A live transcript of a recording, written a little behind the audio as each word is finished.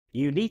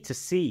You need to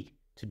see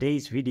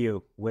today's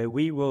video where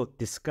we will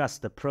discuss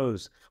the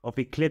pros of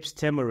Eclipse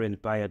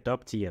Temurin by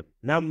Adoptium.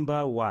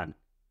 Number 1.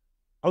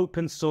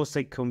 Open source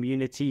and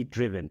community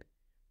driven.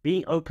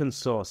 Being open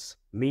source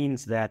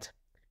means that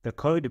the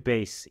code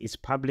base is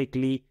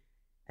publicly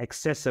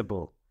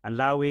accessible,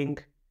 allowing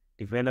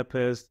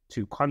developers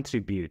to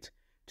contribute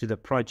to the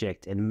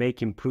project and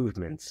make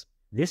improvements.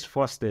 This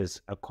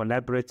fosters a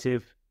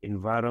collaborative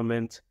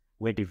environment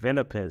where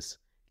developers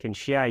can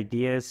share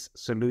ideas,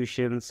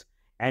 solutions,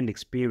 and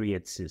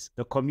experiences.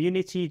 The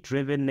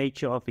community-driven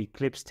nature of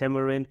Eclipse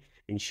Temurin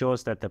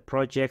ensures that the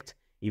project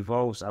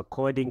evolves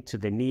according to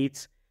the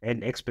needs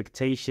and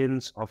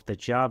expectations of the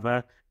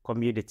Java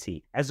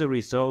community. As a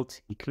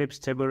result, Eclipse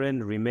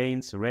Temurin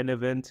remains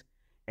relevant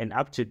and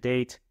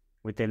up-to-date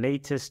with the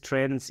latest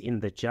trends in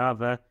the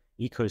Java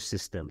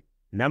ecosystem.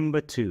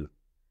 Number 2,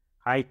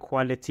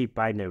 high-quality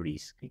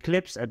binaries.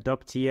 Eclipse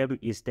Adoptium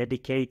is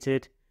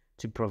dedicated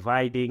to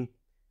providing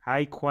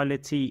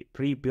high-quality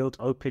pre-built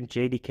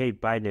OpenJDK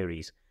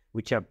binaries,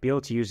 which are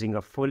built using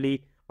a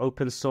fully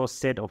open-source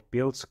set of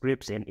build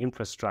scripts and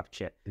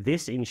infrastructure.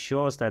 This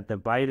ensures that the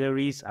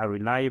binaries are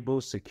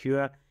reliable,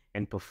 secure,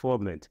 and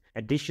performant.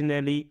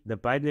 Additionally, the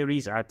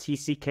binaries are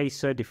TCK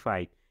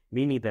certified,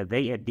 meaning that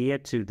they adhere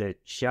to the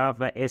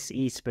Java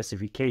SE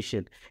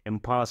specification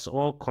and pass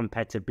all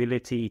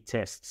compatibility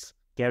tests,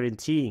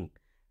 guaranteeing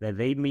that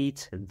they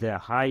meet the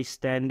high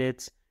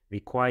standards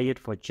required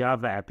for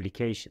Java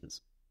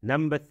applications.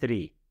 Number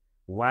 3,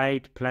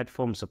 wide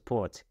platform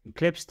support.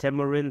 Eclipse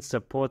Temurin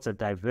supports a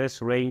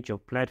diverse range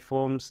of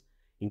platforms,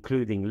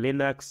 including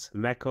Linux,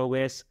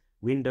 macOS,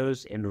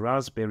 Windows, and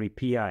Raspberry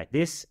Pi.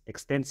 This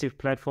extensive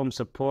platform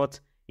support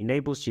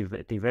enables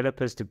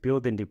developers to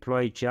build and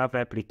deploy Java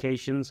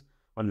applications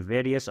on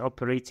various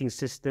operating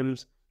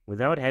systems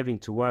without having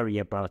to worry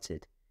about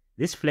it.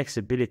 This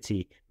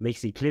flexibility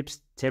makes Eclipse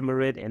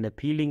Temurin an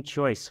appealing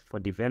choice for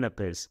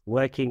developers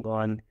working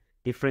on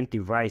different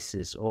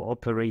devices or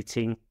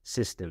operating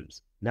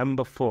systems.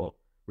 Number 4,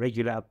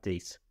 regular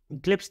updates.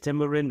 Eclipse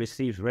Temurin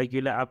receives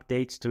regular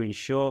updates to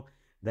ensure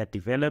that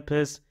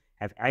developers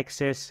have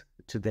access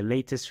to the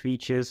latest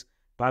features,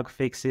 bug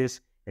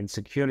fixes, and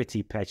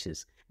security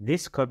patches.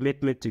 This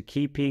commitment to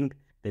keeping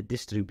the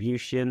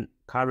distribution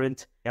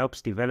current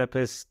helps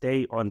developers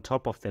stay on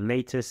top of the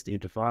latest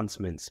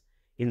advancements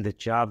in the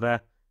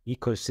Java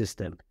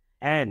ecosystem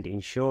and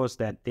ensures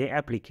that their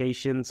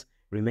applications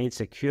remain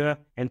secure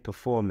and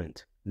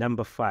performant.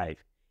 Number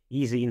 5,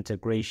 easy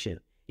integration.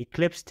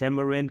 Eclipse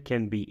Temurin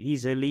can be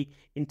easily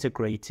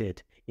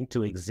integrated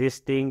into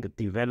existing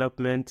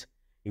development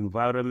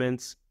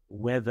environments,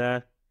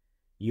 whether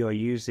you're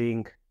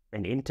using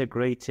an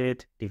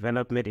integrated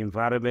development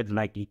environment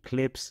like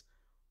Eclipse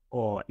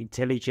or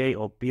IntelliJ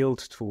or build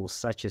tools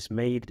such as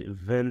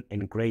Maven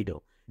and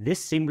Gradle. This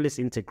seamless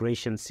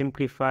integration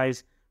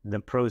simplifies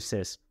the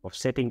process of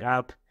setting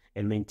up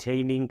and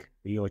maintaining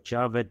your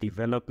Java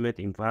development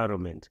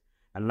environment,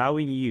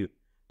 allowing you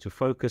to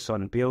focus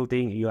on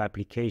building your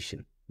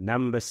application.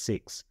 Number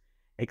 6,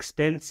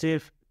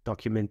 extensive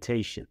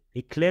documentation.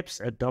 Eclipse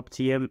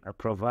Adoptium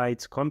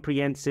provides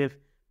comprehensive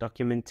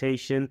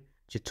documentation,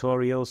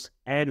 tutorials,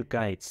 and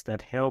guides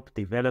that help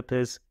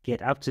developers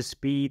get up to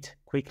speed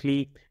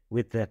quickly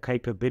with the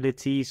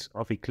capabilities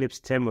of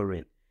Eclipse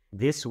Temurin.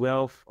 This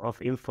wealth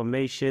of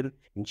information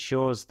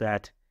ensures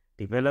that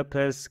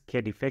developers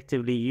can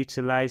effectively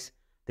utilize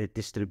the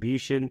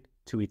distribution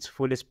to its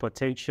fullest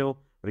potential,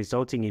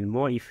 resulting in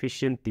more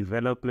efficient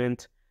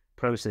development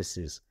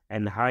processes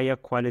and higher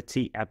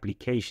quality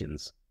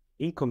applications.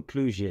 In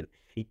conclusion,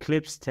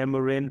 Eclipse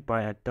Temurin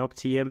by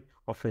Adoptium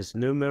offers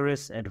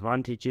numerous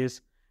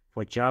advantages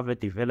for Java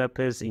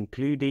developers,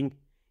 including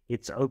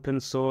its open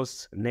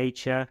source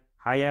nature,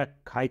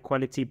 high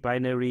quality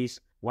binaries,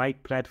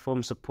 wide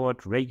platform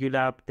support, regular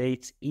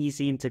updates,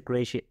 easy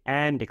integration,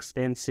 and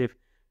extensive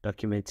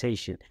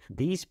documentation.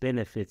 These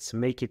benefits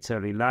make it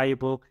a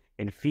reliable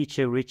and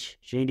feature-rich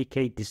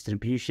JDK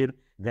distribution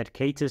that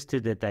caters to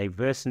the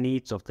diverse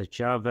needs of the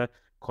Java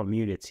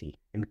community.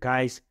 And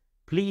guys,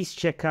 please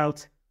check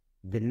out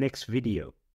the next video.